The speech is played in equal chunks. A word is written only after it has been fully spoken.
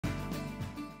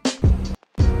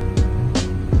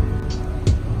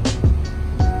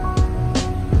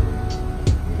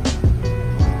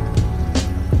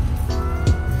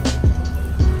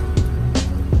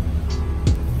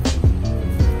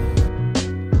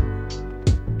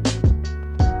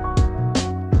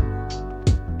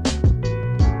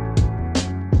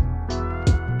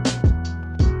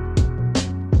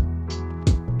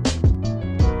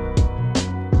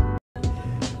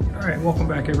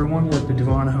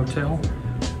Hotel.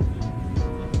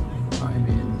 I'm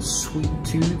in Suite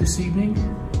 2 this evening.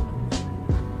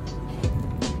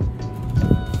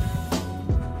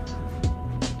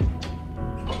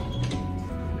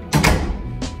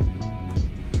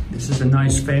 This is a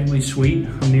nice family suite.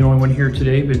 I'm the only one here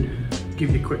today, but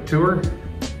give you a quick tour.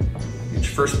 It's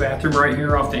your first bathroom right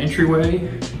here off the entryway.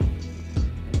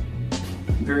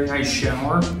 Very nice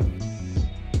shower.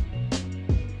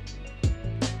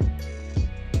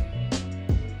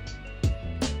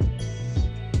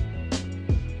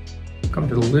 Come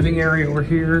to the living area over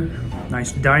here.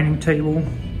 Nice dining table.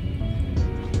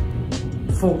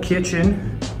 Full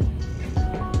kitchen.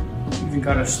 Even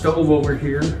got a stove over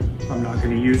here. I'm not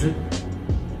going to use it.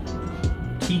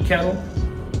 Tea kettle.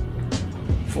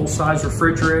 Full-size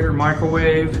refrigerator,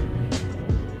 microwave.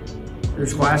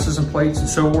 There's glasses and plates and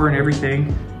silverware and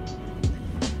everything.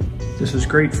 This is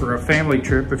great for a family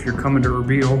trip if you're coming to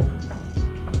Erbil.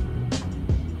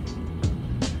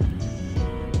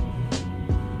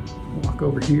 Walk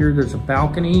over here, there's a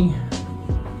balcony.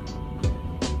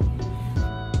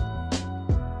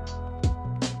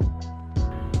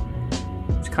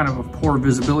 It's kind of a poor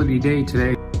visibility day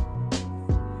today.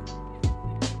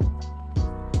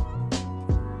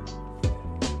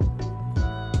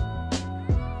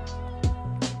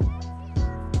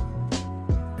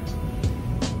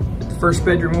 First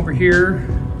bedroom over here.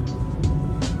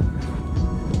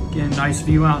 Again, nice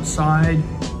view outside.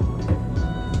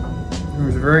 It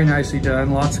was very nicely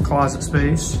done, lots of closet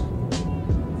space.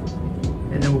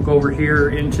 And then we'll go over here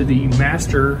into the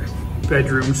master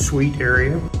bedroom suite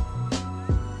area.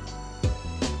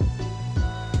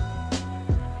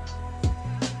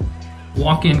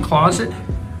 Walk-in closet.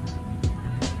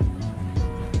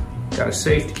 Got a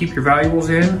safe to keep your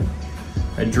valuables in.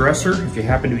 A dresser, if you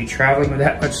happen to be traveling with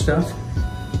that much stuff.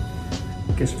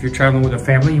 I guess if you're traveling with a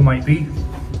family, you might be.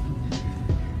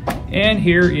 And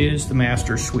here is the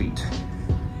master suite.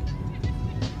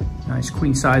 Nice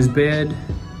queen size bed,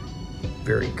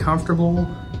 very comfortable.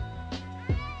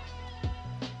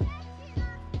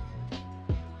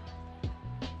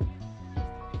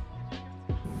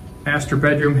 Master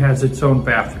bedroom has its own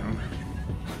bathroom.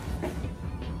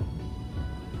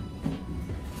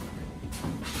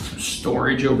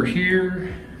 Storage over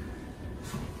here.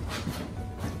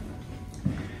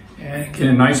 And again,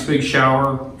 a nice big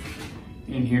shower.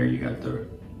 In here you got the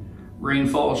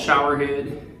rainfall shower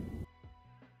head.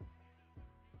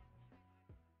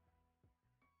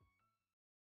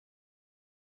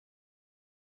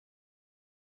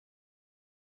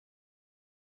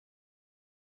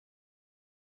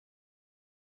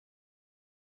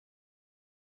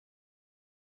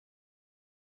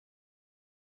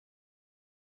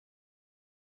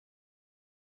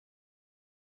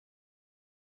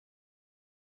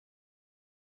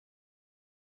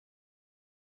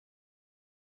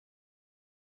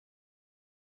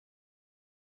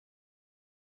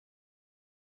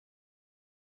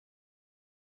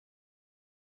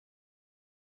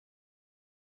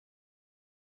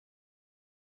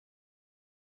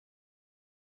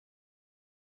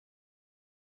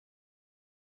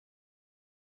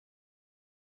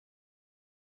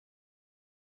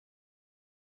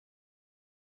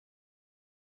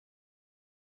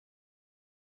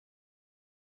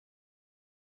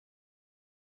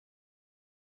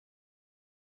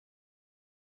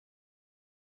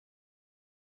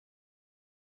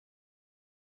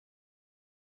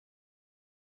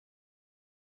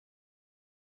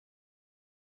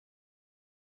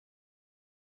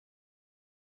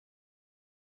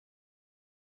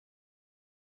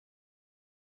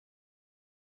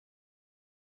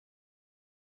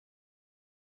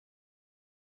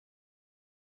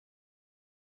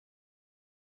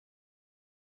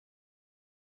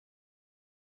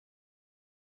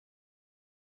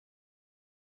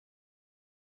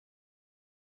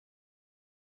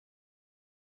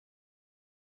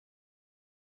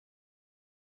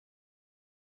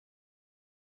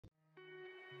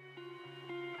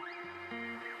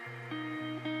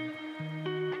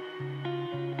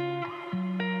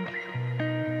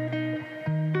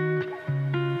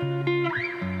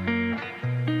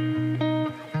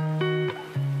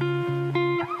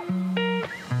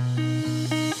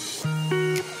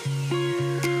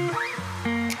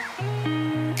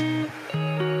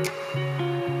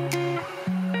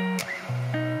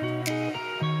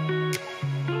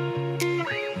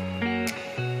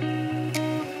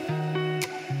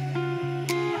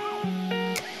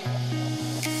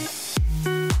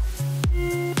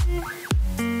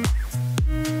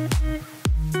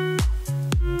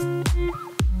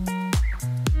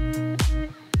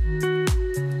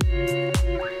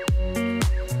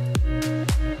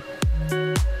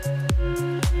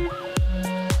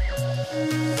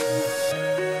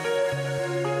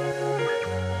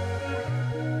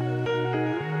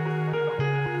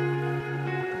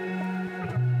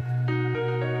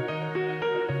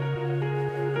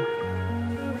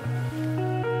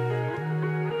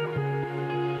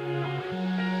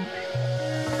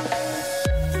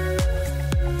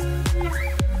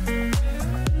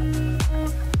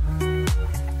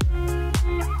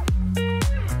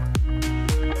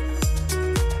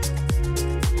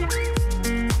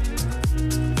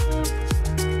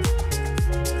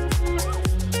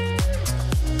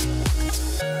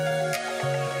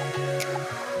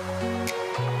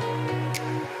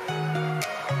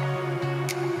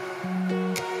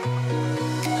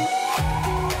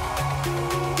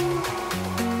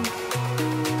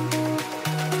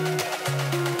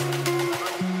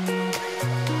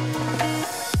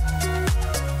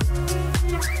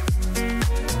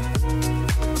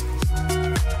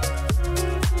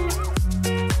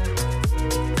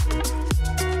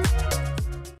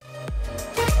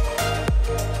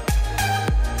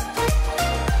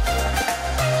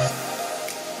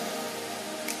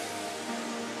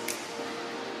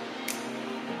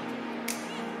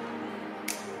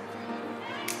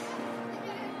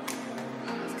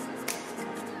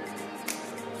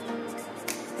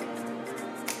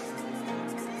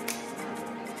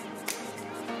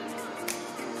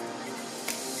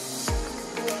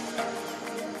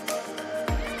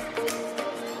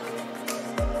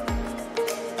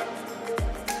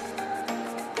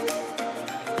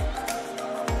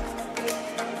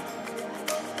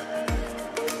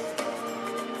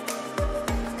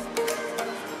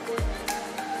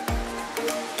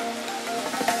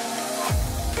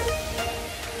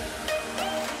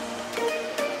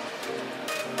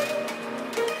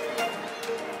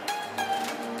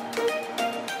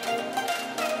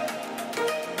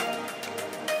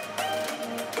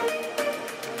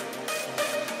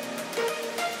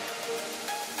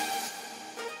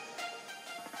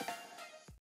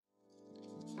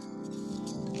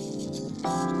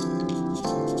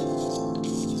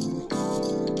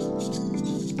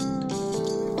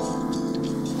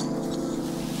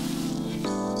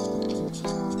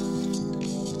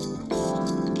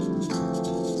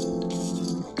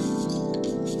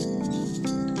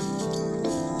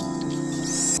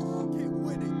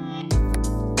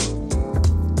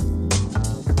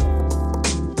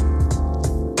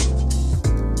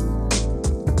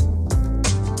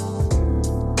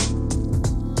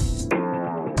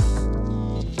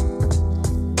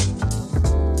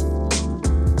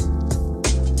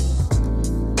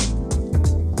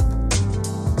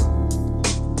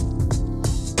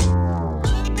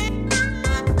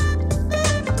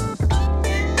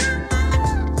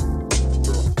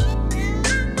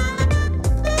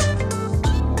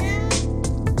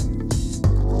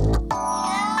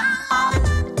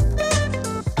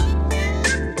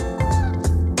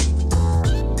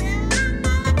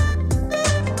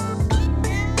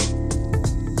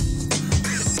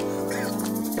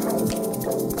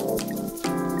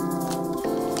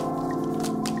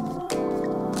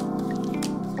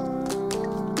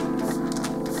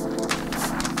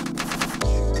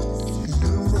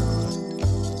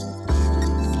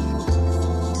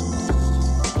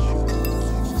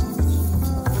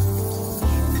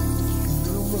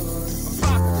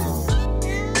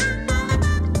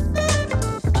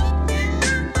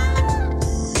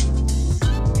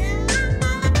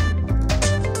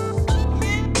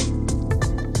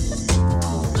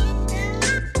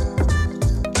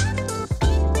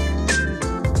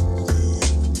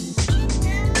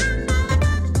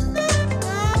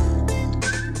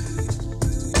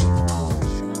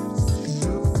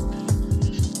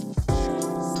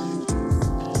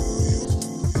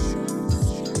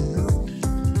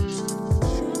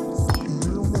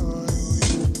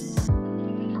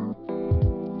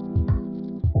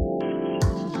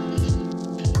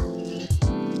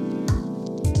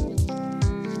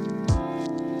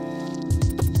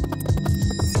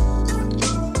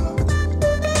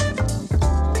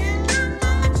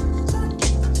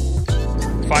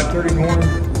 already going.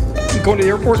 You going to the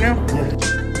airport now?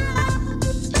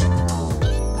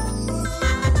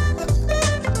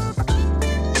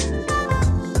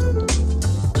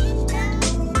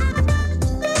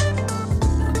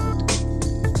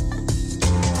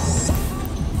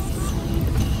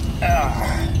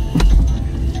 Yeah.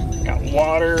 Got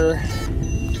water.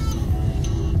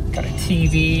 Got a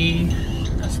TV.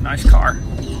 That's a nice car.